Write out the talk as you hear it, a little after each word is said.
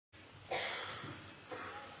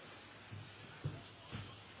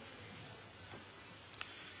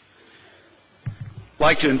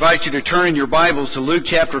like to invite you to turn in your Bibles to Luke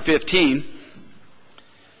chapter 15.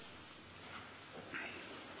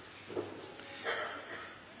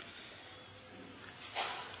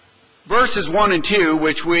 Verses 1 and 2,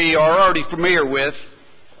 which we are already familiar with,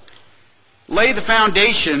 lay the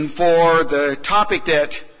foundation for the topic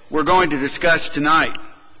that we're going to discuss tonight.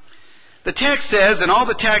 The text says, "And all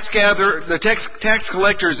the tax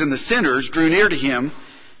collectors and the sinners drew near to him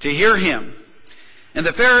to hear him. And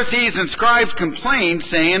the Pharisees and scribes complained,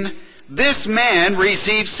 saying, 'This man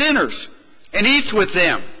receives sinners and eats with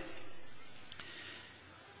them.'"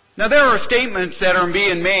 Now there are statements that are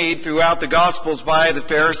being made throughout the Gospels by the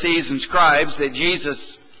Pharisees and scribes that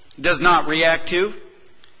Jesus does not react to.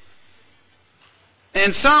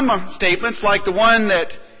 And some statements, like the one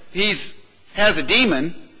that he has a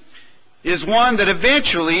demon, is one that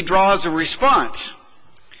eventually draws a response.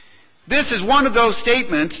 This is one of those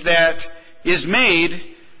statements that is made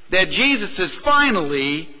that Jesus is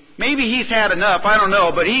finally, maybe he's had enough, I don't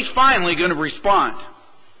know, but he's finally going to respond.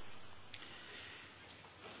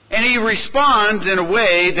 And he responds in a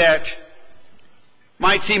way that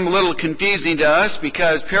might seem a little confusing to us,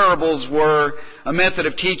 because parables were a method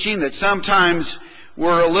of teaching that sometimes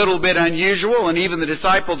were a little bit unusual, and even the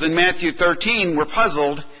disciples in Matthew 13 were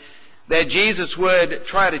puzzled that Jesus would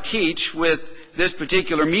try to teach with this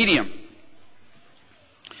particular medium.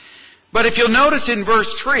 But if you'll notice in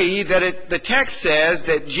verse 3 that the text says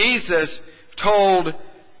that Jesus told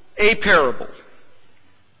a parable.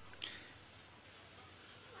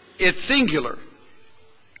 It's singular.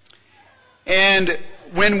 And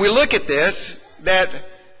when we look at this, that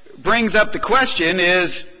brings up the question,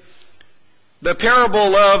 is the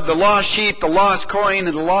parable of the lost sheep, the lost coin,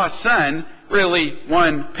 and the lost son really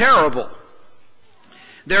one parable?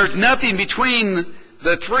 There's nothing between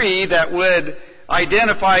the three that would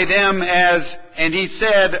identify them as, and he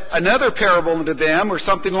said, another parable to them, or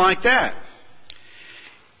something like that.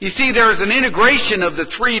 You see, there's an integration of the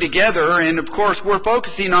three together, and of course we're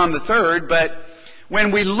focusing on the third, but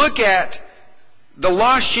when we look at the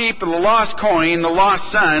lost sheep and the lost coin, the lost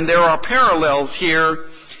son, there are parallels here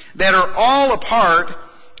that are all a part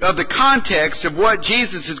of the context of what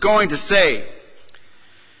Jesus is going to say.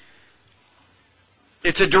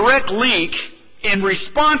 It's a direct link in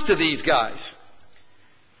response to these guys.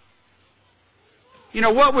 You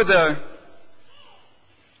know, what were the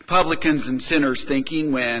publicans and sinners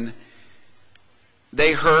thinking when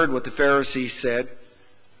they heard what the Pharisees said?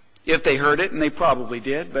 If they heard it, and they probably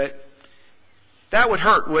did, but that would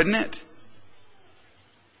hurt, wouldn't it?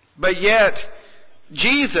 But yet,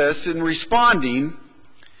 Jesus, in responding,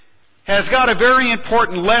 has got a very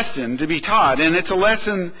important lesson to be taught, and it's a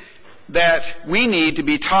lesson that we need to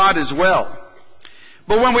be taught as well.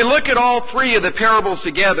 But when we look at all three of the parables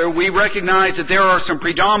together, we recognize that there are some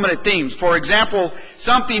predominant themes. For example,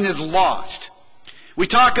 something is lost. We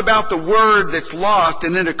talk about the word that's lost,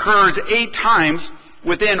 and it occurs 8 times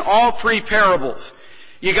within all three parables.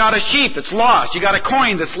 You got a sheep that's lost. You got a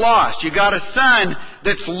coin that's lost. You got a son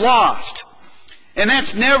that's lost. And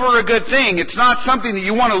that's never a good thing. It's not something that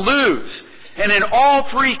you want to lose. And in all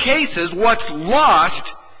three cases, what's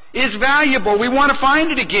lost is valuable. We want to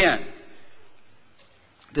find it again.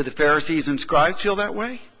 Did the Pharisees and scribes feel that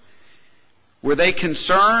way? Were they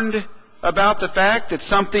concerned about the fact that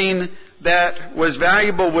something that was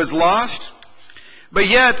valuable was lost? But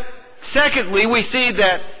yet, secondly, we see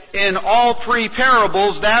that in all three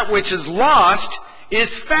parables, that which is lost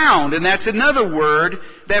is found. And that's another word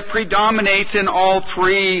that predominates in all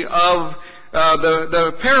three of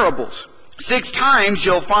the parables. 6 times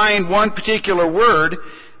you'll find one particular word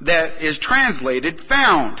that is translated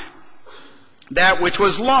found. That which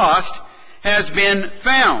was lost has been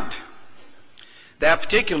found. That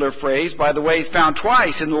particular phrase, by the way, is found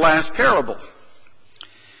twice in the last parable.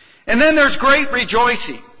 And then there's great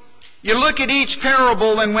rejoicing. You look at each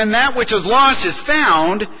parable, and when that which is lost is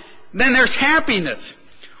found, then there's happiness.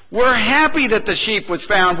 We're happy that the sheep was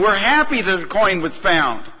found. We're happy that the coin was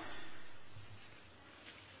found.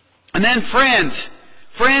 And then friends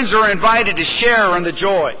are invited to share in the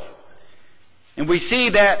joy. And we see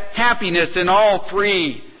that happiness in all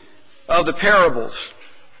three of the parables.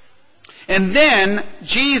 And then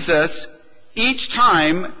Jesus each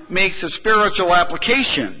time makes a spiritual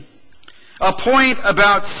application. A point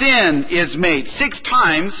about sin is made. 6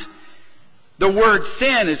 times the word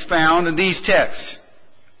sin is found in these texts.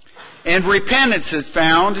 And repentance is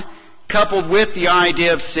found coupled with the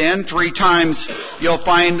idea of sin. 3 times you'll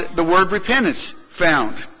find the word repentance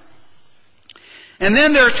found. And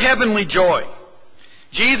then there's heavenly joy.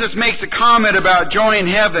 Jesus makes a comment about joy in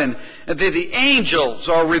heaven, that the angels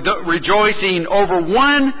are rejoicing over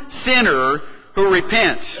one sinner who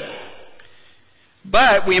repents.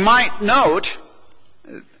 But we might note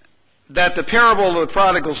that the parable of the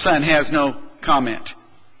prodigal son has no comment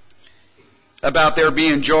about there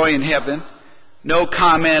being joy in heaven, no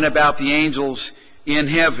comment about the angels in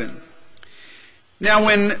heaven. Now,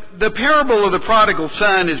 when the parable of the prodigal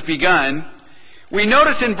son is begun, we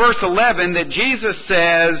notice in verse 11 that Jesus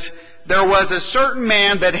says there was a certain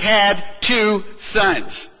man that had 2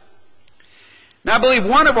 sons. Now, I believe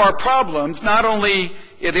one of our problems, not only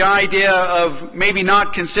the idea of maybe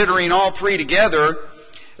not considering all 3 together,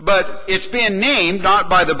 but it's been named, not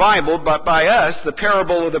by the Bible, but by us, the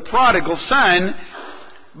parable of the prodigal son.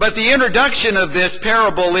 But the introduction of this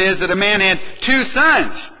parable is that a man had 2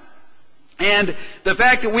 sons. And the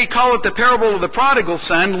fact that we call it the parable of the prodigal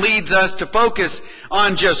son leads us to focus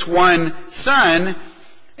on just one son,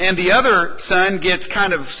 and the other son gets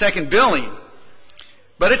kind of second billing.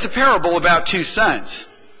 But it's a parable about 2 sons.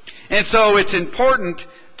 And so it's important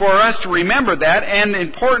for us to remember that, and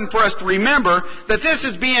important for us to remember that this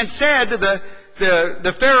is being said to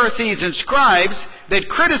the Pharisees and scribes that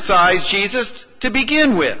criticized Jesus to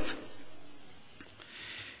begin with.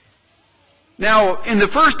 Now, in the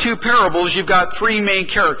first 2 parables, you've got 3 main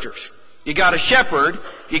characters. You got a shepherd,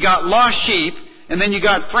 you got lost sheep, and then you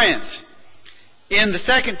got friends. In the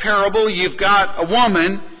second parable, you've got a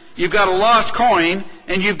woman, you've got a lost coin,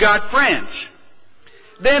 and you've got friends.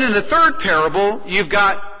 Then in the third parable, you've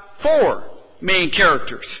got 4 main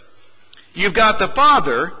characters. You've got the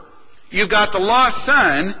father, you've got the lost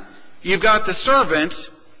son, you've got the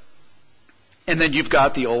servants, and then you've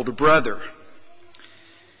got the older brother.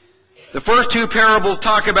 The first 2 parables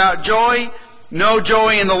talk about joy, no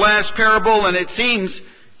joy in the last parable, and it seems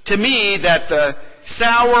to me that the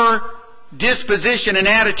sour disposition and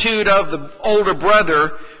attitude of the older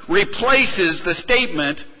brother replaces the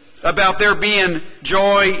statement about there being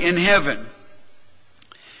joy in heaven.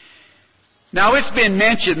 Now, it's been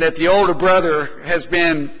mentioned that the older brother has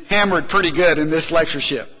been hammered pretty good in this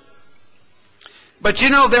lectureship. But you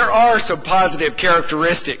know, there are some positive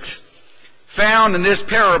characteristics found in this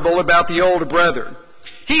parable about the older brother.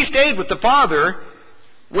 He stayed with the father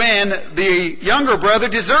when the younger brother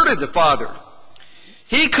deserted the father.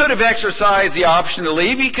 He could have exercised the option to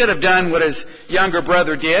leave. He could have done what his younger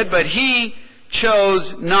brother did, but he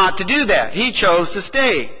chose not to do that. He chose to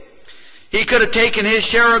stay. He could have taken his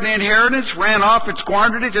share of the inheritance, ran off and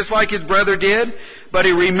squandered it just like his brother did, but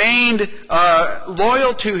he remained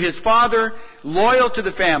loyal to his father, loyal to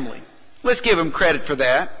the family. Let's give him credit for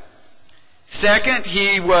that. Second,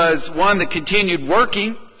 he was one that continued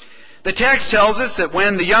working. The text tells us that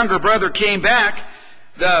when the younger brother came back,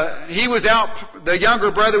 the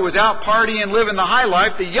younger brother was out partying, living the high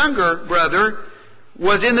life. The younger brother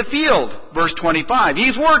was in the field, verse 25.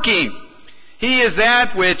 He's working. He is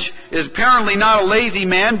that which is apparently not a lazy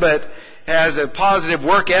man, but has a positive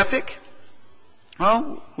work ethic.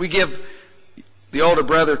 Well, we give the older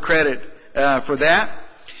brother credit for that.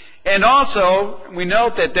 And also, we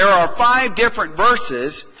note that there are 5 different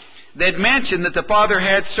verses that mention that the father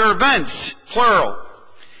had servants, plural.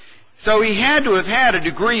 So he had to have had a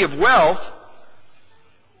degree of wealth,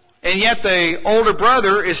 and yet the older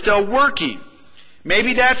brother is still working.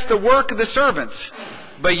 Maybe that's the work of the servants,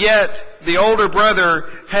 but yet the older brother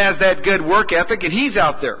has that good work ethic, and he's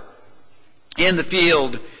out there in the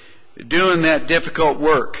field doing that difficult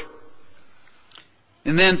work.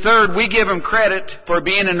 And then third, we give him credit for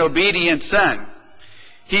being an obedient son.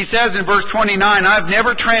 He says in verse 29, I've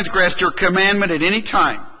never transgressed your commandment at any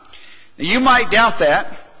time. Now, you might doubt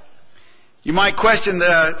that. You might question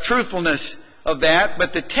the truthfulness of that,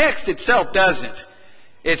 but the text itself doesn't.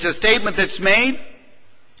 It's a statement that's made,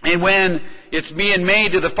 and when it's being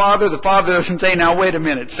made to the father doesn't say, now wait a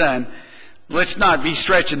minute, son, let's not be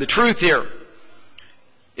stretching the truth here.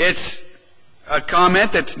 It's a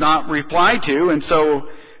comment that's not replied to, and so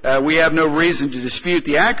we have no reason to dispute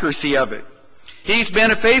the accuracy of it. He's been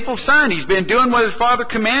a faithful son. He's been doing what his father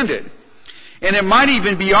commanded. And it might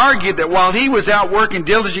even be argued that while he was out working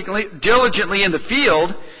diligently in the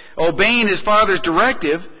field, obeying his father's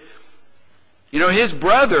directive, his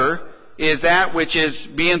brother is that which is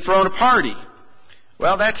being thrown a party.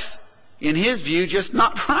 Well, that's, in his view, just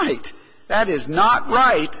not right. That is not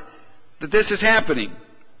right that this is happening.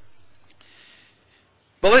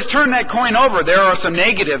 But let's turn that coin over. There are some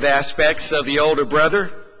negative aspects of the older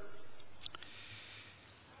brother.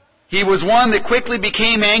 He was one that quickly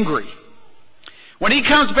became angry. When he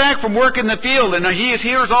comes back from work in the field and he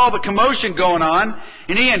hears all the commotion going on,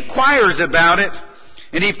 and he inquires about it,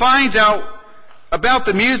 and he finds out about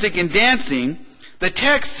the music and dancing, the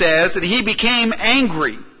text says that he became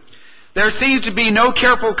angry. There seems to be no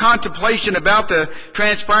careful contemplation about the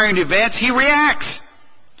transpiring events. He reacts.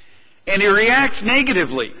 And he reacts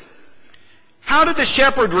negatively. How did the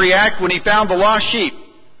shepherd react when he found the lost sheep?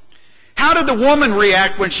 How did the woman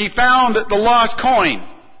react when she found the lost coin?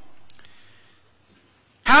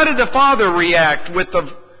 How did the father react with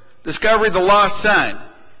the discovery of the lost son?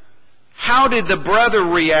 How did the brother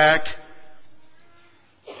react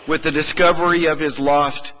with the discovery of his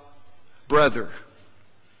lost brother?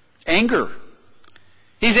 Anger.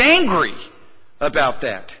 He's angry about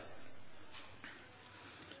that.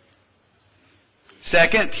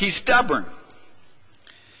 Second, he's stubborn.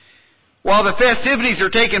 While the festivities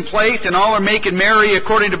are taking place and all are making merry,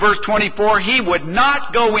 according to verse 24, he would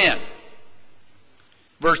not go in.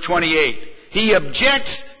 Verse 28, he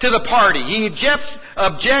objects to the party. He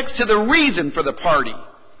objects to the reason for the party.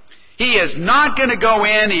 He is not going to go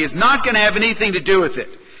in. He is not going to have anything to do with it.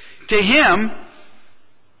 To him,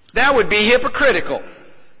 that would be hypocritical.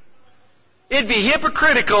 It'd be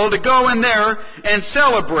hypocritical to go in there and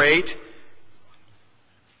celebrate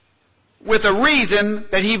with a reason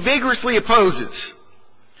that he vigorously opposes.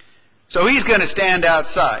 So he's going to stand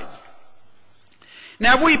outside.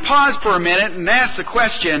 Now we pause for a minute and ask the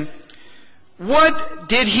question, what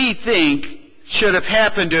did he think should have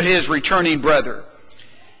happened to his returning brother?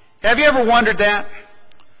 Have you ever wondered that?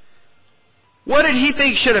 What did he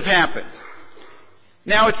think should have happened?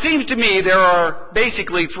 Now it seems to me there are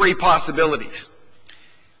basically three possibilities.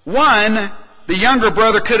 One, the younger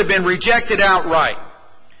brother could have been rejected outright.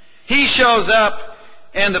 He shows up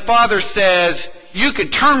and the father says, you can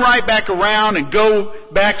turn right back around and go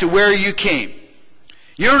back to where you came.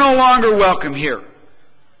 You're no longer welcome here.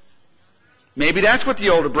 Maybe that's what the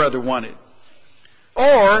older brother wanted.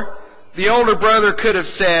 Or the older brother could have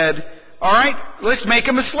said, all right, let's make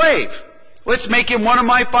him a slave. Let's make him one of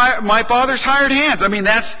my father's hired hands. I mean,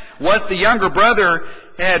 that's what the younger brother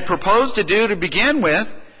had proposed to do to begin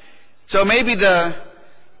with. So maybe the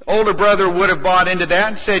older brother would have bought into that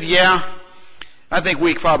and said, yeah, I think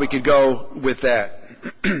we probably could go with that.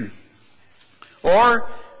 Or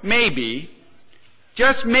maybe,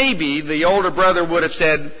 just maybe, the older brother would have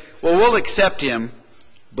said, well, we'll accept him,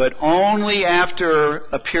 but only after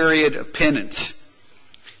a period of penance.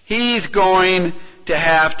 He's going to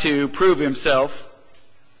have to prove himself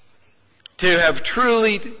to have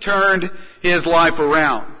truly turned his life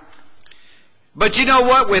around. But you know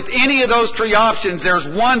what? With any of those three options, there's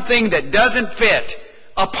one thing that doesn't fit.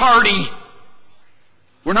 A party.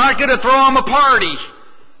 We're not going to throw him a party.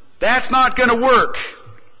 That's not going to work.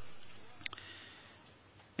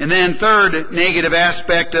 And then third negative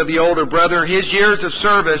aspect of the older brother, his years of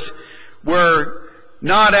service were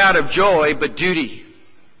not out of joy, but duty.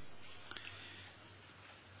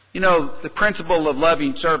 You know, the principle of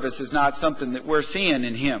loving service is not something that we're seeing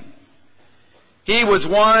in him. He was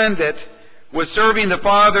one that was serving the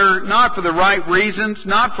Father not for the right reasons,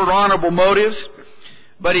 not for honorable motives,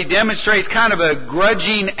 but he demonstrates kind of a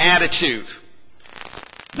grudging attitude,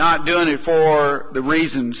 not doing it for the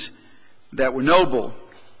reasons that were noble.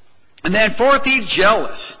 And then fourth, he's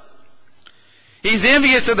jealous. He's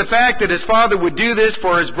envious of the fact that his father would do this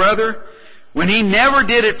for his brother when he never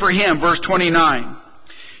did it for him, verse 29.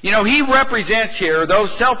 You know, he represents here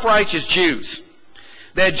those self-righteous Jews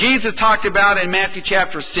that Jesus talked about in Matthew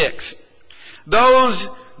chapter 6. Those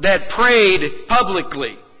that prayed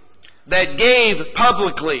publicly, that gave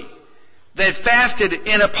publicly, that fasted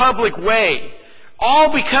in a public way,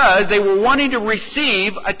 all because they were wanting to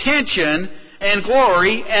receive attention and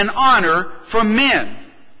glory and honor from men.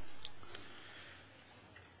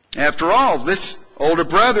 After all, this older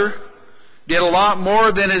brother did a lot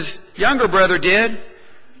more than his younger brother did.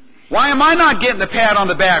 Why am I not getting the pat on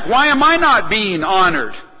the back? Why am I not being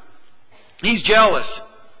honored? He's jealous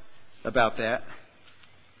about that.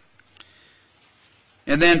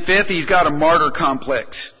 And then fifth, he's got a martyr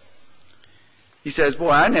complex. He says,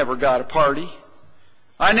 boy, I never got a party.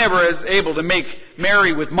 I never was able to make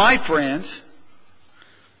merry with my friends.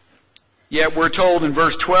 Yet we're told in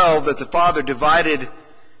verse 12 that the father divided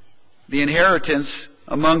the inheritance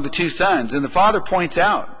among the two sons. And the father points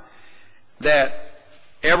out that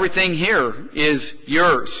everything here is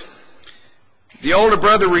yours. The older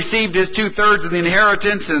brother received his 2/3 of the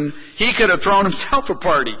inheritance, and he could have thrown himself a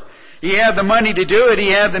party. He had the money to do it. He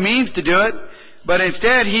had the means to do it. But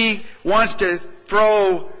instead, he wants to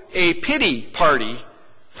throw a pity party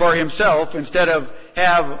for himself instead of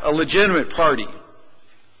have a legitimate party.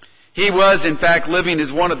 He was, in fact, living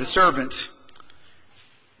as one of the servants,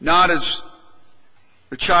 not as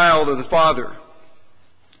the child of the father.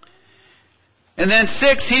 And then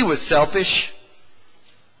 6, he was selfish.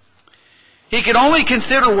 He could only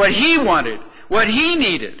consider what he wanted, what he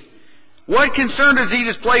needed. What concern does he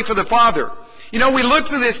display for the Father? You know, we look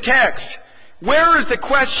through this text. Where is the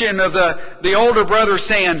question of the older brother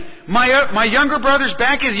saying, my younger brother's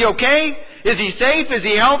back, is he okay? Is he safe? Is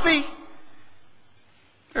he healthy?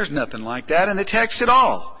 There's nothing like that in the text at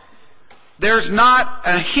all. There's not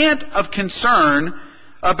a hint of concern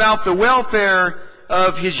about the welfare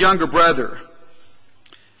of his younger brother.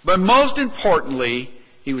 But most importantly,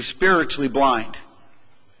 he was spiritually blind.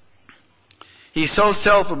 He's so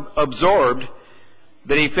self-absorbed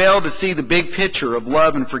that he failed to see the big picture of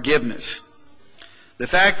love and forgiveness. The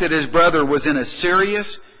fact that his brother was in a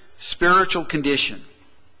serious spiritual condition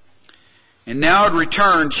and now had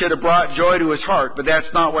returned should have brought joy to his heart, but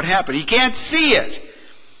that's not what happened. He can't see it.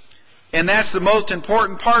 And that's the most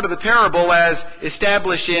important part of the parable as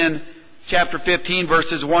established in chapter 15,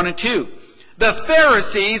 verses 1 and 2. The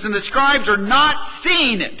Pharisees and the scribes are not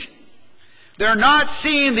seeing it. They're not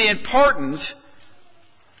seeing the importance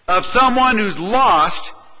of someone who's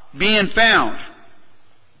lost being found.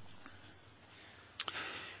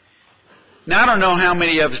 Now, I don't know how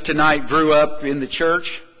many of us tonight grew up in the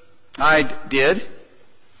church. I did.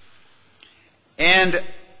 And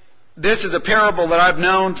this is a parable that I've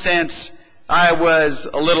known since I was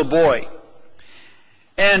a little boy.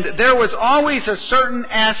 And there was always a certain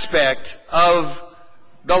aspect of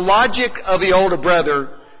the logic of the older brother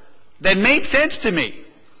that made sense to me.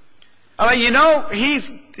 I mean, you know, he's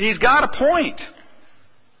got a point.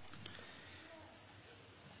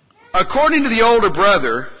 According to the older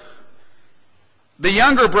brother, the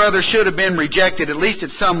younger brother should have been rejected, at least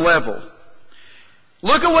at some level.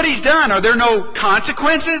 Look at what he's done. Are there no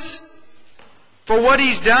consequences for what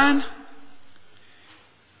he's done?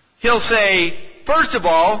 He'll say, first of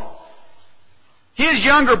all, his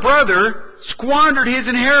younger brother squandered his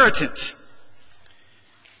inheritance.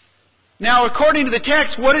 Now, according to the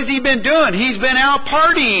text, what has he been doing? He's been out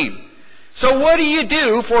partying. So what do you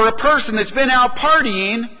do for a person that's been out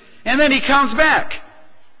partying and then he comes back?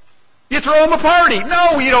 You throw him a party.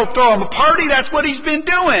 No, you don't throw him a party. That's what he's been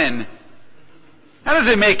doing. That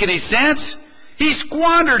doesn't make any sense. He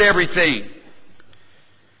squandered everything.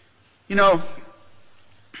 You know,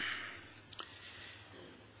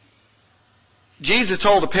 Jesus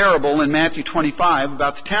told a parable in Matthew 25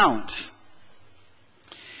 about the talents.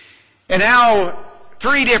 And how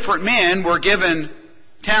 3 different men were given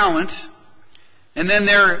talents. And then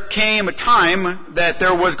there came a time that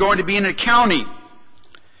there was going to be an accounting.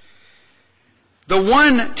 The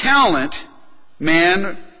 1 talent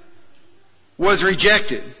man was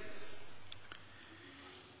rejected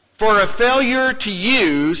for a failure to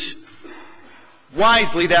use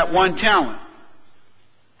wisely that 1 talent.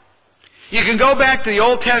 You can go back to the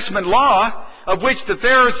Old Testament law, of which the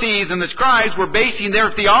Pharisees and the scribes were basing their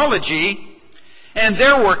theology, and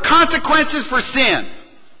there were consequences for sin.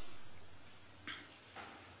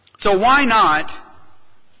 So why not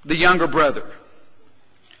the younger brother?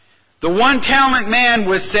 The 1 talent man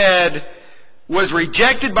was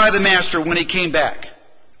rejected by the master when he came back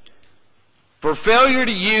for failure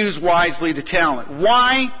to use wisely the talent.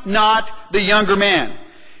 Why not the younger man?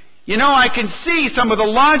 You know, I can see some of the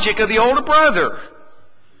logic of the older brother.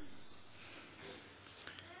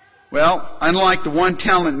 Well, unlike the 1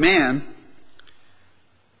 talent man,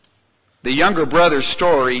 the younger brother's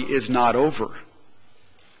story is not over.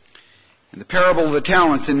 In the parable of the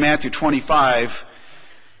talents in Matthew 25,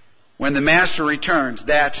 when the master returns,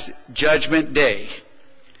 that's judgment day.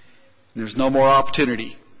 There's no more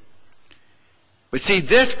opportunity. But see,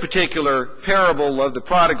 this particular parable of the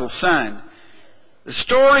prodigal son, the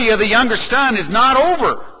story of the younger son is not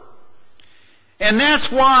over. And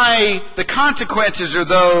that's why the consequences are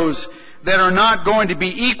those that are not going to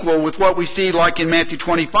be equal with what we see like in Matthew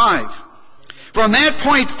 25. From that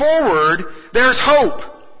point forward, there's hope.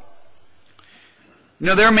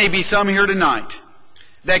 Now, there may be some here tonight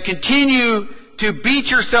that continue to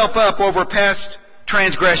beat yourself up over past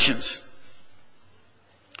transgressions.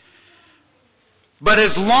 But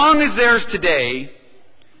as long as there's today,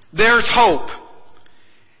 there's hope.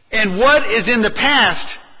 And what is in the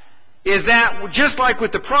past is that, just like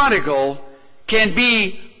with the prodigal, can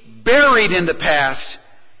be buried in the past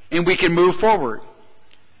and we can move forward.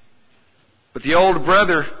 But the older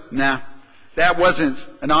brother, that wasn't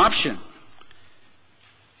an option.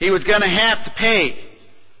 He was going to have to pay.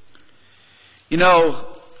 You know,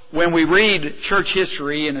 when we read church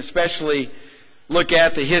history, and especially look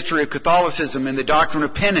at the history of Catholicism and the doctrine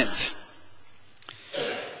of penance,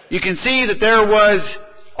 you can see that there was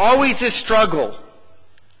always this struggle.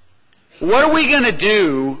 What are we going to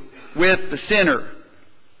do with the sinner?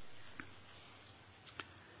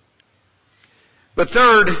 But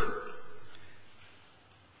third,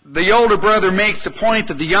 the older brother makes the point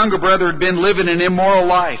that the younger brother had been living an immoral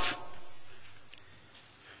life.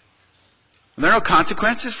 Are there no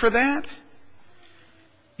consequences for that?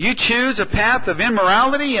 You choose a path of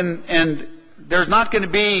immorality and there's not going to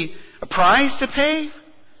be a price to pay?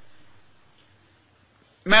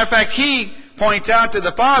 Matter of fact, he points out to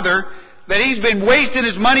the father that he's been wasting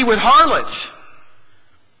his money with harlots.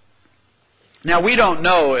 Now, we don't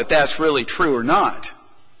know if that's really true or not.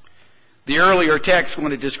 The earlier text,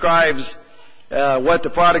 when it describes what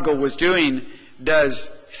the prodigal was doing,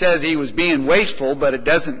 says he was being wasteful, but it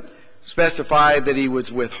doesn't specify that he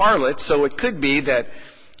was with harlots. So it could be that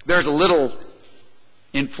there's a little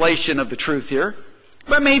inflation of the truth here.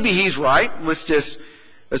 But maybe he's right. Let's just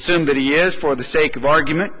assume that he is for the sake of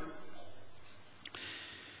argument.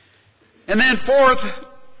 And then fourth,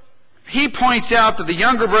 he points out that the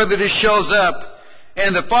younger brother just shows up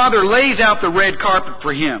and the father lays out the red carpet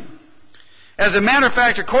for him. As a matter of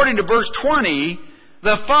fact, according to verse 20,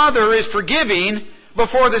 the father is forgiving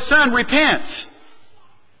before the son repents.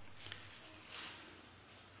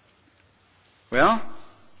 Well,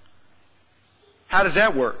 how does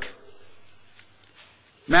that work?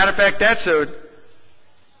 Matter of fact, that's a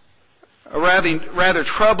rather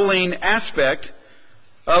troubling aspect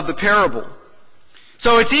of the parable.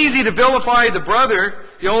 So it's easy to vilify the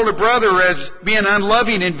older brother, as being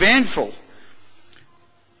unloving and vengeful.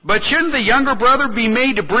 But shouldn't the younger brother be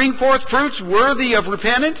made to bring forth fruits worthy of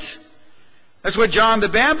repentance? That's what John the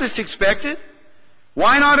Baptist expected.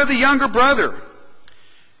 Why not of the younger brother?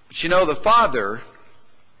 But you know, the father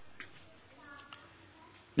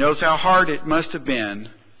knows how hard it must have been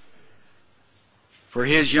for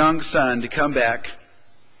his young son to come back,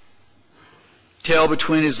 tail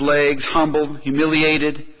between his legs, humbled,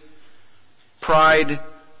 humiliated, pride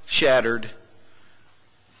shattered,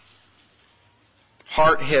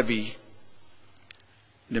 heart heavy,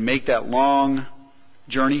 to make that long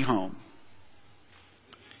journey home.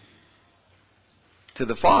 To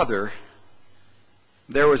the father,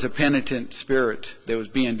 there was a penitent spirit that was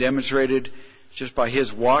being demonstrated just by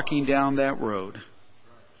his walking down that road,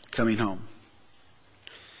 coming home.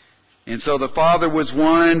 And so the father was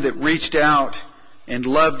one that reached out and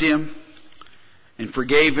loved him and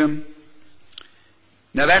forgave him.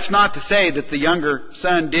 Now, that's not to say that the younger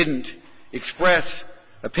son didn't express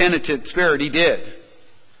a penitent spirit. He did.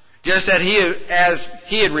 Just as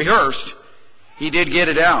he had rehearsed, he did get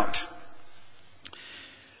it out.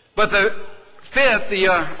 But the fifth, the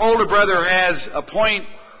older brother has a point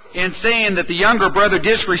in saying that the younger brother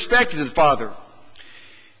disrespected the father.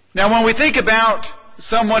 Now, when we think about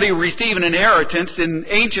somebody receiving an inheritance, in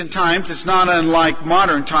ancient times, it's not unlike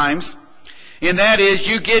modern times, and that is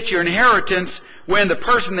you get your inheritance when the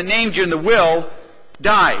person that named you in the will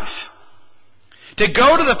dies. To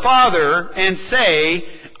go to the father and say,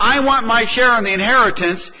 I want my share in the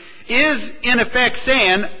inheritance, is in effect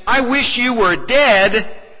saying, I wish you were dead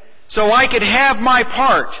so I could have my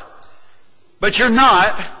part. But you're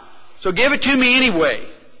not, so give it to me anyway.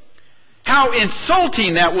 How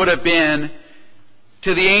insulting that would have been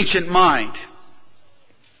to the ancient mind.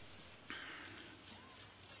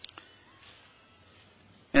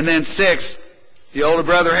 And then sixth, the older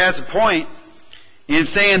brother has a point in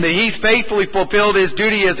saying that he's faithfully fulfilled his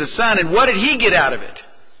duty as a son. And what did he get out of it?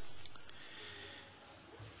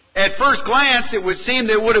 At first glance, it would seem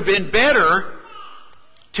that it would have been better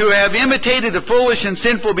to have imitated the foolish and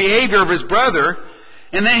sinful behavior of his brother,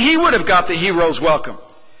 and then he would have got the hero's welcome.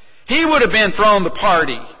 He would have been thrown the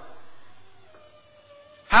party.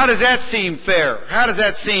 How does that seem fair? How does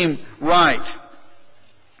that seem right?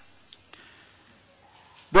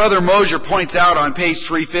 Brother Mosier points out on page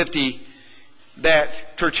 350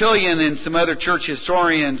 that Tertullian and some other church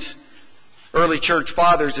historians, early church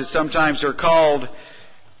fathers as sometimes they're called,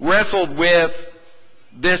 wrestled with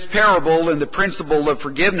this parable and the principle of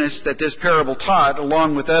forgiveness that this parable taught,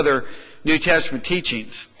 along with other New Testament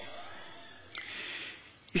teachings.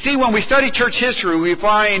 You see, when we study church history, we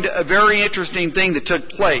find a very interesting thing that took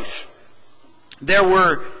place. There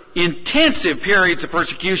were intensive periods of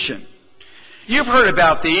persecution. You've heard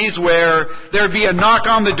about these, where there'd be a knock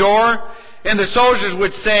on the door, and the soldiers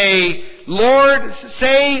would say, Lord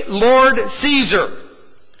Caesar.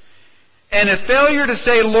 And a failure to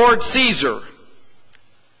say Lord Caesar,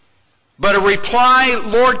 but a reply,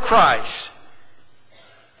 Lord Christ,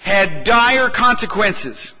 had dire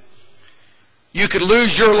consequences. You could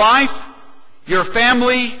lose your life, your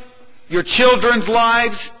family, your children's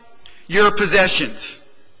lives, your possessions.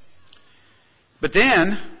 But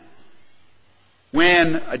then,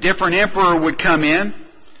 when a different emperor would come in,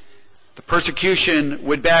 the persecution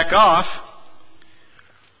would back off,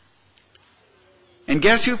 And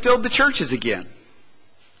guess who filled the churches again?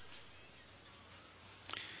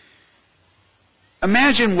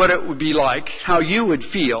 Imagine what it would be like, how you would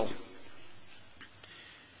feel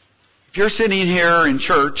if you're sitting here in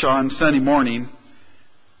church on Sunday morning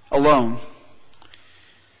alone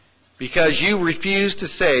because you refuse to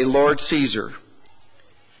say, Lord Caesar.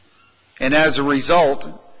 And as a result,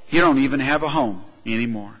 you don't even have a home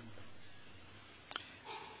anymore.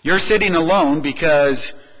 You're sitting alone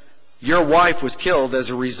because your wife was killed as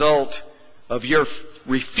a result of your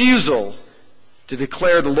refusal to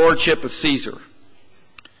declare the lordship of Caesar.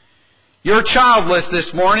 You're childless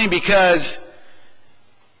this morning because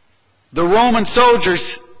the Roman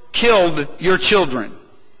soldiers killed your children.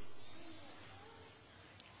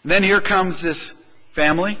 Then here comes this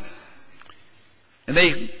family, and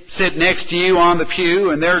they sit next to you on the pew,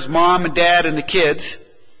 and there's mom and dad and the kids.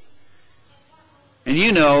 And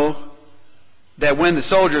you know that when the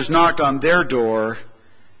soldiers knocked on their door,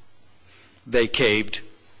 they caved.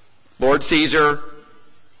 Lord Caesar.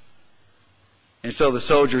 And so the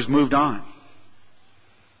soldiers moved on.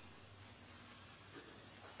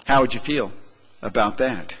 How would you feel about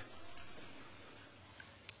that?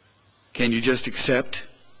 Can you just accept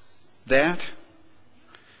that?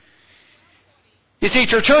 You see,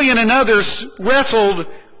 Tertullian and others wrestled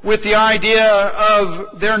with the idea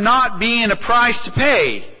of there not being a price to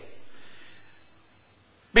pay.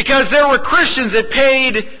 Because there were Christians that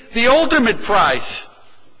paid the ultimate price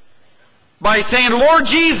by saying, Lord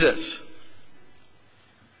Jesus.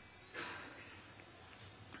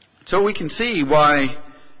 So we can see why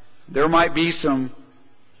there might be some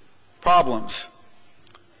problems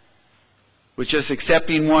with just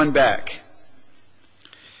accepting one back.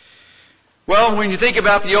 Well, when you think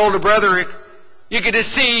about the older brother, you can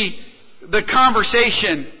just see the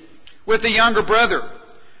conversation with the younger brother.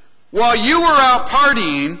 While you were out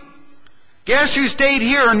partying, guess who stayed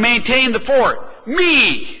here and maintained the fort?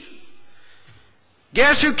 Me!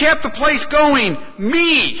 Guess who kept the place going?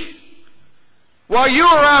 Me! While you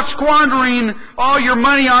were out squandering all your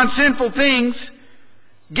money on sinful things,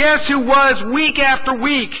 guess who was week after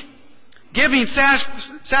week giving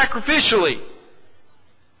sacrificially?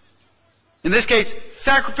 In this case,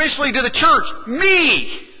 sacrificially to the church.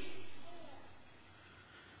 Me!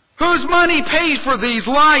 Whose money pays for these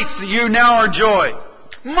lights that you now enjoy?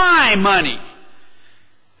 My money.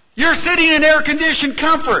 You're sitting in air-conditioned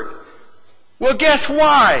comfort. Well, guess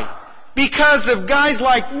why? Because of guys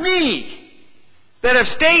like me that have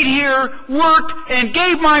stayed here, worked, and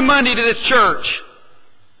gave my money to this church.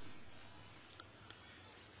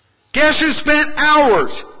 Guess who spent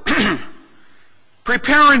hours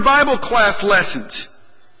preparing Bible class lessons?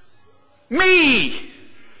 Me!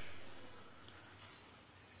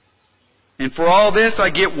 And for all this, I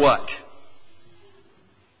get what?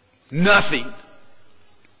 Nothing.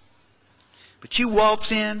 But you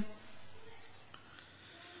waltz in,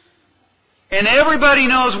 and everybody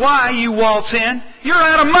knows why you waltz in. You're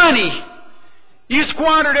out of money. You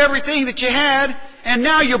squandered everything that you had, and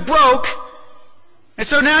now you're broke. And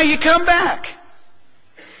so now you come back.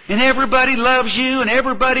 And everybody loves you, and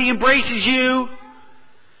everybody embraces you.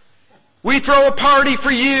 We throw a party for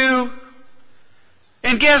you.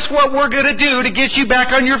 And guess what we're going to do to get you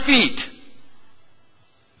back on your feet?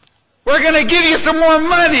 We're going to give you some more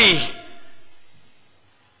money.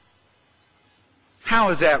 How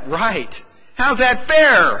is that right? How's that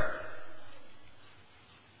fair?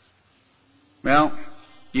 Well,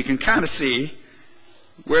 you can kind of see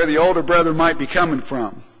where the older brother might be coming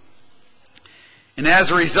from. And as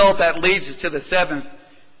a result, that leads us to the seventh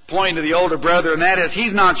point of the older brother, and that is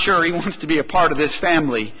he's not sure he wants to be a part of this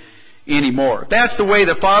family anymore. That's the way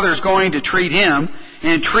the father's going to treat him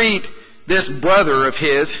and treat this brother of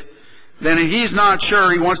his. Then he's not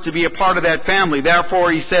sure he wants to be a part of that family.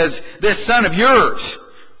 Therefore, he says, this son of yours,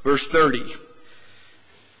 verse 30.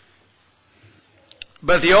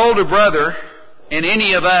 But the older brother, and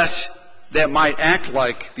any of us that might act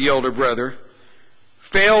like the older brother,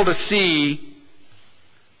 fail to see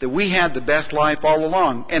that we had the best life all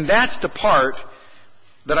along. And that's the part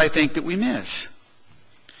that I think that we miss.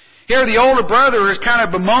 Here the older brother is kind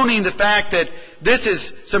of bemoaning the fact that this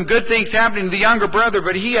is some good things happening to the younger brother,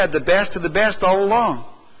 but he had the best of the best all along.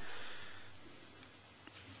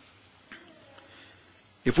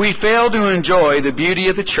 If we fail to enjoy the beauty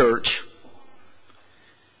of the church,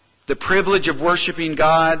 the privilege of worshiping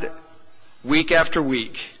God week after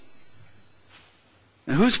week,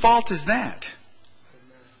 now whose fault is that?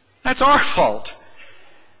 That's our fault.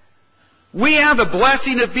 We have the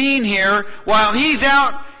blessing of being here while he's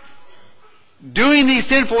out doing these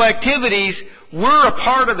sinful activities. We're a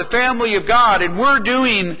part of the family of God, and we're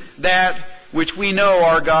doing that which we know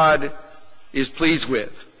our God is pleased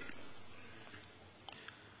with.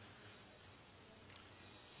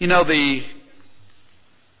 You know, the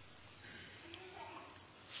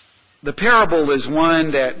parable is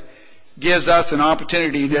one that gives us an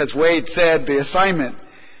opportunity. As Wade said, the assignment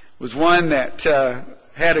was one that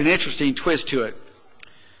had an interesting twist to it.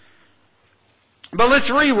 But let's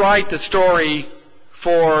rewrite the story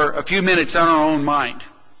for a few minutes on our own mind.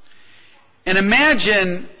 And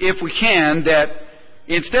imagine, if we can, that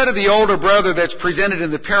instead of the older brother that's presented in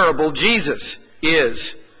the parable, Jesus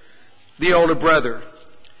is the older brother.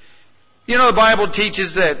 You know, the Bible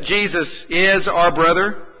teaches that Jesus is our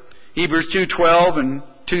brother, Hebrews 2:12 and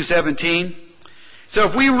 2:17. So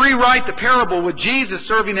if we rewrite the parable with Jesus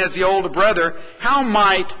serving as the older brother, how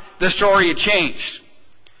might the story have changed?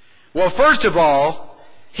 Well, first of all,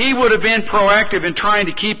 he would have been proactive in trying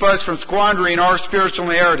to keep us from squandering our spiritual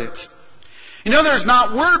inheritance. You know, there's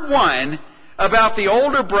not word one about the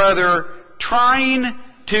older brother trying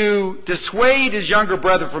to dissuade his younger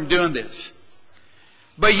brother from doing this.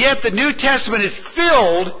 But yet the New Testament is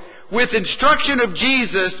filled with instruction of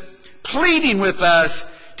Jesus pleading with us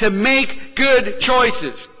to make good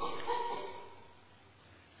choices.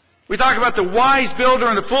 We talk about the wise builder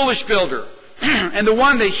and the foolish builder. And the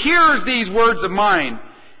one that hears these words of mine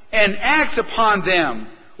and acts upon them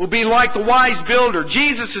will be like the wise builder.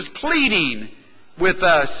 Jesus is pleading with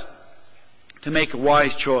us to make a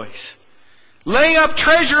wise choice. Lay up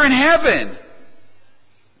treasure in heaven,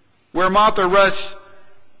 where moth or rust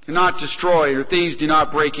cannot destroy, or thieves do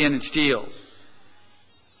not break in and steal.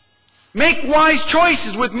 Make wise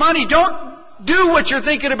choices with money. Don't do what you're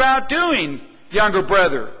thinking about doing, younger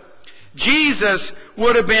brother. Jesus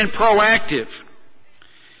would have been proactive.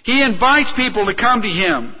 He invites people to come to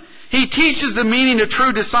him. He teaches the meaning of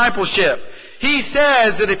true discipleship. He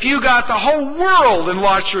says that if you got the whole world and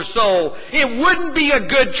lost your soul, it wouldn't be a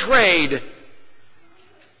good trade.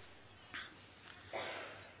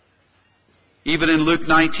 Even in Luke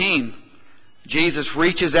 19, Jesus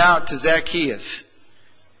reaches out to Zacchaeus,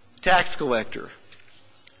 tax collector,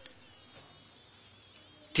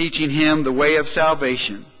 teaching him the way of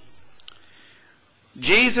salvation.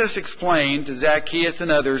 Jesus explained to Zacchaeus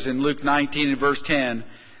and others in Luke 19 and verse 10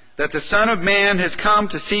 that the Son of Man has come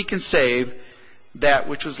to seek and save that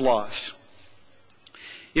which was lost.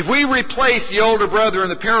 If we replace the older brother in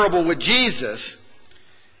the parable with Jesus,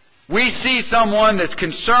 we see someone that's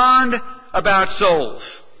concerned about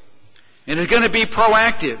souls and is going to be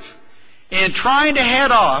proactive in trying to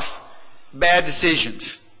head off bad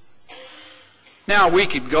decisions. Now, we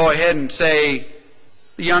could go ahead and say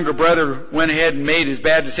the younger brother went ahead and made his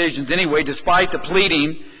bad decisions anyway, despite the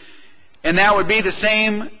pleading, and that would be the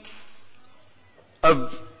same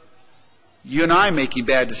of you and I making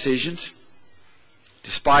bad decisions,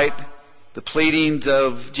 despite the pleadings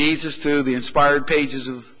of Jesus through the inspired pages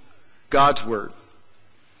of God's Word.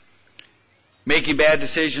 Making bad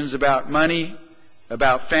decisions about money,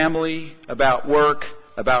 about family, about work,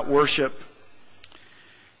 about worship,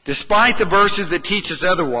 despite the verses that teach us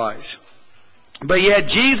otherwise. But yet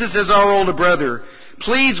Jesus, as our older brother,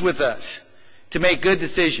 pleads with us to make good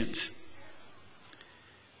decisions.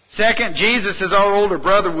 Second, Jesus, as our older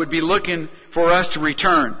brother, would be looking for us to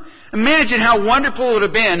return. Imagine how wonderful it would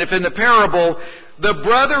have been if in the parable the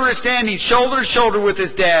brother is standing shoulder to shoulder with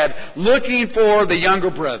his dad looking for the younger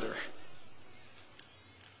brother.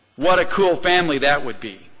 What a cool family that would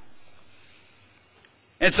be.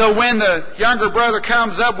 And so when the younger brother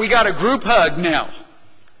comes up, we got a group hug now.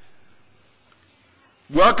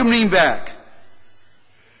 Welcoming him back.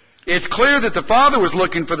 It's clear that the father was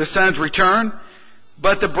looking for the son's return,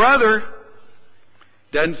 but the brother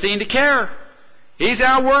doesn't seem to care. He's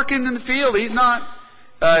out working in the field. He's not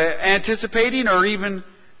anticipating or even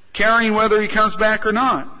caring whether he comes back or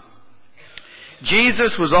not.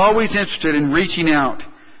 Jesus was always interested in reaching out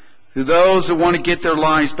to those that want to get their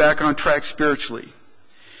lives back on track spiritually.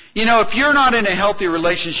 You know, if you're not in a healthy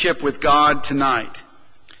relationship with God tonight,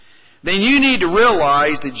 then you need to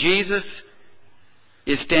realize that Jesus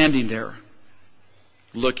is standing there,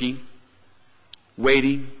 looking,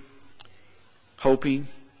 waiting, hoping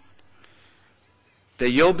that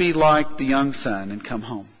you'll be like the young son and come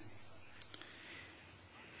home.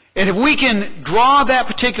 And if we can draw that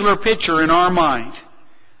particular picture in our mind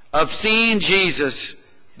of seeing Jesus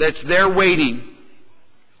that's there waiting,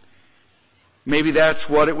 maybe that's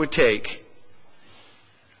what it would take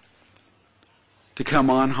to come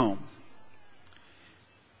on home.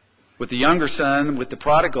 With the younger son, with the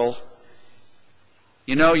prodigal,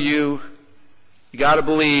 you know, you got to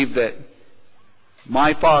believe that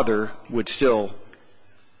my father would still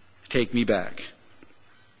take me back.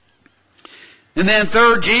 And then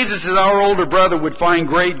third, Jesus, as our older brother, would find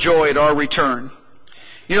great joy at our return.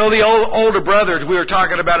 You know, the older brother we were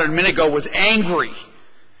talking about a minute ago was angry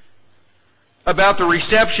about the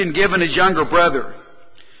reception given his younger brother.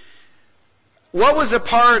 What was a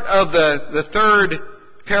part of the third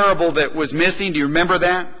parable that was missing? Do you remember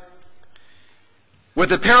that? With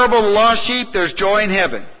the parable of the lost sheep, there's joy in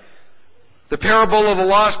heaven. The parable of the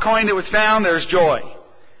lost coin that was found, there's joy.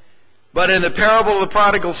 But in the parable of the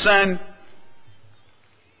prodigal son,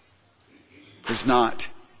 there's not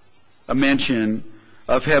a mention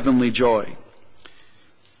of heavenly joy.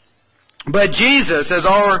 But Jesus, as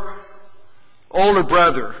our older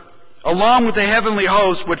brother, along with the heavenly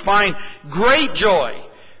host, would find great joy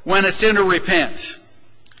when a sinner repents.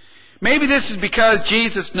 Maybe this is because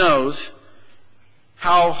Jesus knows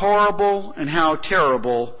how horrible and how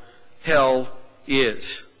terrible hell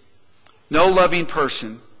is. No loving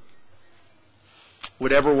person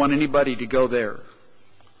would ever want anybody to go there.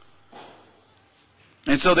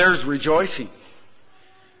 And so there's rejoicing.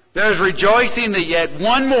 There's rejoicing that yet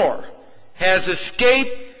one more has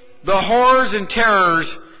escaped the horrors and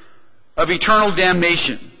terrors of eternal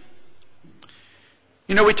damnation.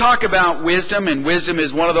 You know, we talk about wisdom, and wisdom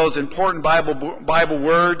is one of those important Bible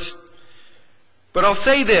words. But I'll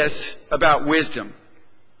say this about wisdom.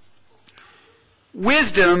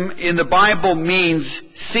 Wisdom in the Bible means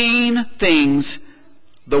seeing things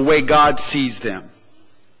the way God sees them.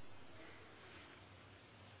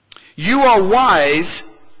 You are wise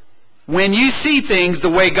when you see things the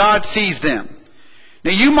way God sees them.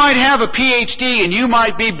 Now, you might have a PhD and you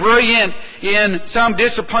might be brilliant in some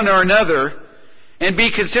discipline or another and be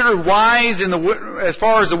considered wise as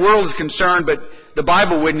far as the world is concerned, but the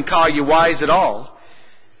Bible wouldn't call you wise at all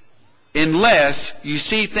unless you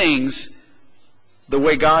see things the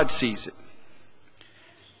way God sees it.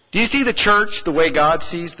 Do you see the church the way God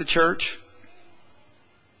sees the church?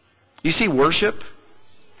 Do you see worship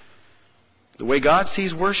the way God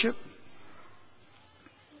sees worship?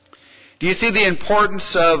 Do you see the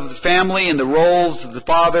importance of the family and the roles of the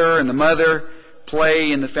father and the mother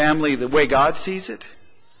play in the family the way God sees it?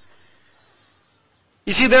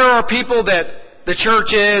 You see, there are people that the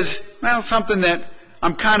church is, well, something that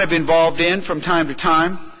I'm kind of involved in from time to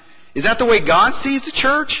time. Is that the way God sees the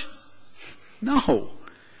church? No.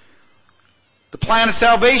 The plan of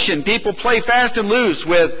salvation, people play fast and loose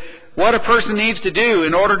with what a person needs to do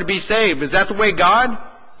in order to be saved. Is that the way God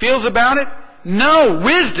feels about it? No.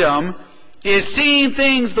 Wisdom is seeing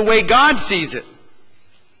things the way God sees it.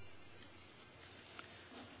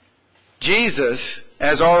 Jesus,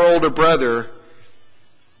 as our older brother,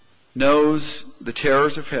 knows the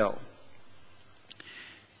terrors of hell.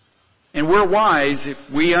 And we're wise if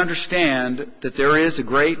we understand that there is a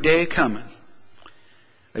great day coming.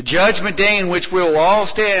 A judgment day in which we will all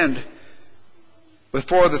stand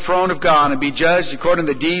before the throne of God and be judged according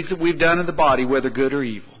to the deeds that we've done in the body, whether good or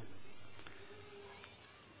evil.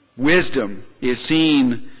 Wisdom is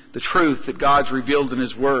seeing the truth that God's revealed in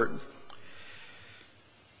His Word.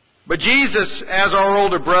 But Jesus, as our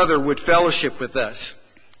older brother, would fellowship with us.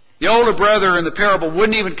 The older brother in the parable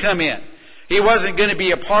wouldn't even come in. He wasn't going to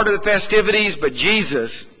be a part of the festivities, but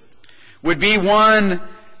Jesus would be one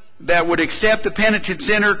that would accept the penitent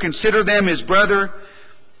sinner, consider them his brother,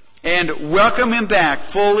 and welcome him back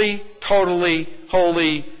fully, totally,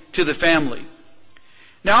 wholly to the family.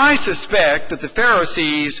 Now, I suspect that the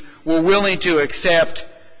Pharisees were willing to accept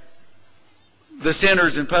the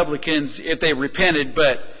sinners and publicans if they repented,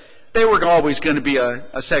 but they were always going to be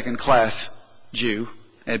a second-class Jew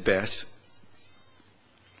at best.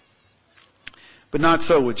 But not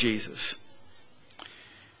so with Jesus.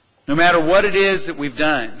 No matter what it is that we've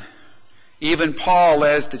done, even Paul,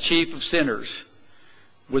 as the chief of sinners,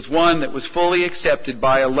 was one that was fully accepted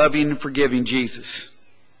by a loving and forgiving Jesus.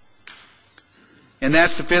 And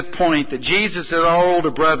that's the fifth point, that Jesus, as our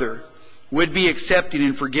older brother, would be accepting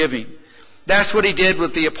and forgiving. That's what He did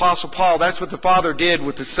with the Apostle Paul. That's what the Father did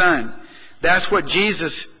with the Son. That's what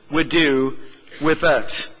Jesus would do with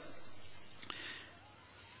us.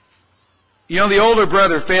 You know, the older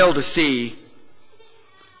brother failed to see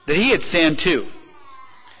that he had sinned too.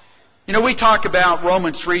 You know, we talk about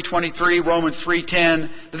Romans 3:23, Romans 3:10,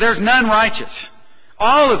 that there's none righteous.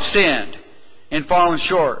 All have sinned and fallen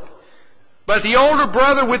short. But the older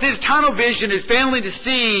brother, with his tunnel vision, is failing to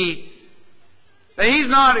see that he's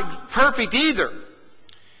not perfect either.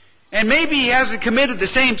 And maybe he hasn't committed the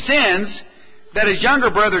same sins that his younger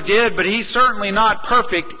brother did, but he's certainly not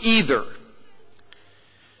perfect either.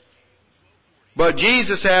 But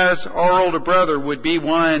Jesus, as our older brother, would be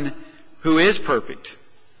one who is perfect.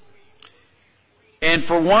 And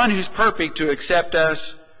for one who's perfect to accept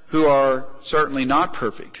us, who are certainly not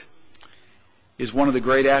perfect, is one of the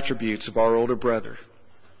great attributes of our older brother.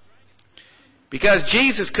 Because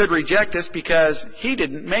Jesus could reject us because he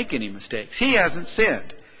didn't make any mistakes. He hasn't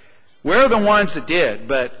sinned. We're the ones that did,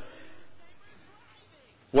 but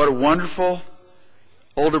what a wonderful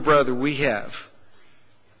older brother we have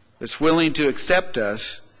that's willing to accept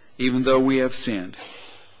us even though we have sinned.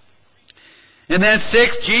 And then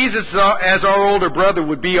 6, Jesus as our older brother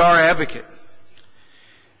would be our advocate.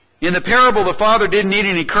 In the parable, the father didn't need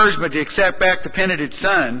any encouragement to accept back the penitent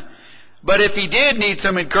son. But if he did need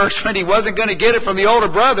some encouragement, he wasn't going to get it from the older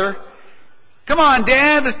brother. Come on,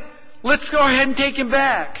 Dad, let's go ahead and take him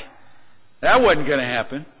back. That wasn't going to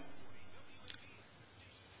happen.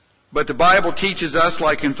 But the Bible teaches us,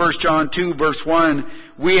 like in 1 John 2, verse 1,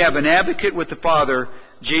 we have an advocate with the Father,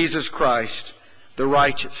 Jesus Christ, the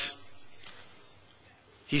righteous.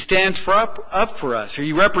 He stands up for us, or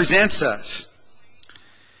he represents us.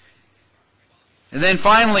 And then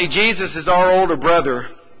finally, Jesus as our older brother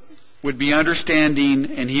would be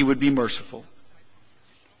understanding and he would be merciful.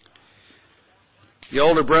 The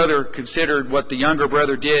older brother considered what the younger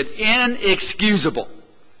brother did inexcusable.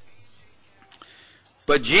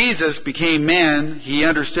 But Jesus became man. He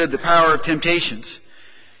understood the power of temptations.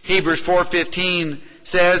 Hebrews 4:15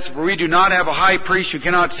 says, "For we do not have a high priest who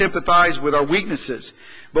cannot sympathize with our weaknesses,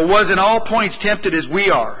 but was in all points tempted as we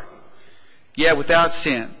are, yet without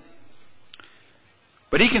sin."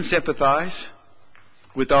 But he can sympathize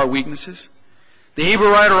with our weaknesses. The Hebrew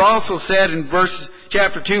writer also said in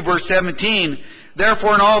chapter 2, verse 17,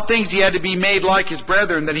 "Therefore in all things he had to be made like his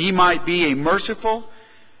brethren, that he might be a merciful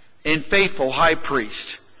and faithful high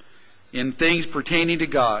priest in things pertaining to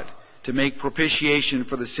God, to make propitiation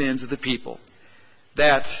for the sins of the people."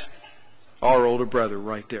 That's our older brother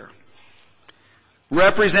right there,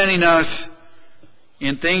 representing us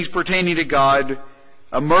in things pertaining to God,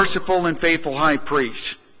 a merciful and faithful high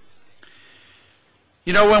priest.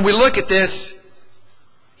 You know, when we look at this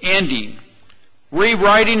ending,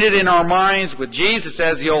 rewriting it in our minds with Jesus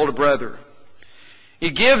as the older brother,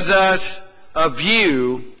 it gives us a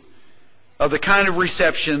view of the kind of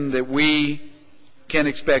reception that we can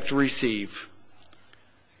expect to receive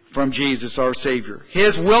from Jesus, our Savior.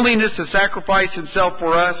 His willingness to sacrifice himself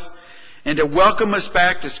for us and to welcome us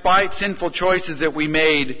back despite sinful choices that we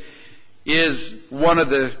made is one of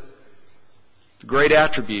the great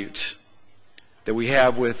attributes that we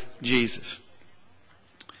have with Jesus.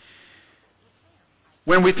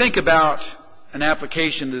 When we think about an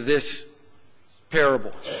application to this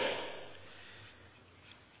parable,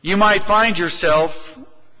 you might find yourself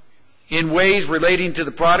in ways relating to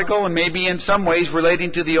the prodigal and maybe in some ways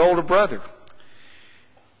relating to the older brother.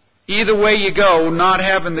 Either way you go, not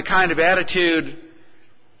having the kind of attitude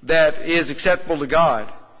that is acceptable to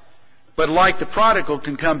God, but like the prodigal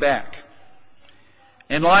can come back.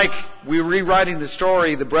 And like we're rewriting the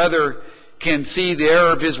story, the brother can see the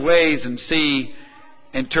error of his ways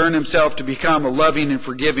and turn himself to become a loving and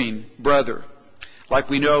forgiving brother, like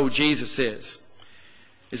we know Jesus is.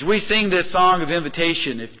 As we sing this song of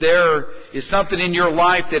invitation, if there is something in your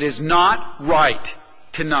life that is not right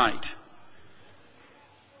tonight,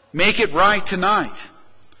 make it right tonight.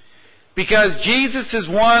 Because Jesus is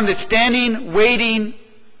one that's standing, waiting,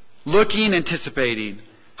 looking, anticipating,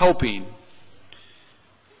 hoping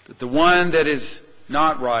that the one that is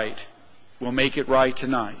not right will make it right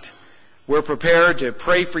tonight. We're prepared to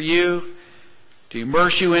pray for you, to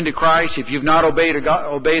immerse you into Christ. If you've not obeyed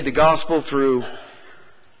the gospel through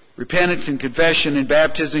repentance and confession and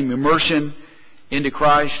baptism, immersion into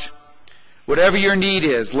Christ, whatever your need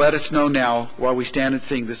is, let us know now while we stand and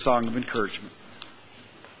sing this song of encouragement.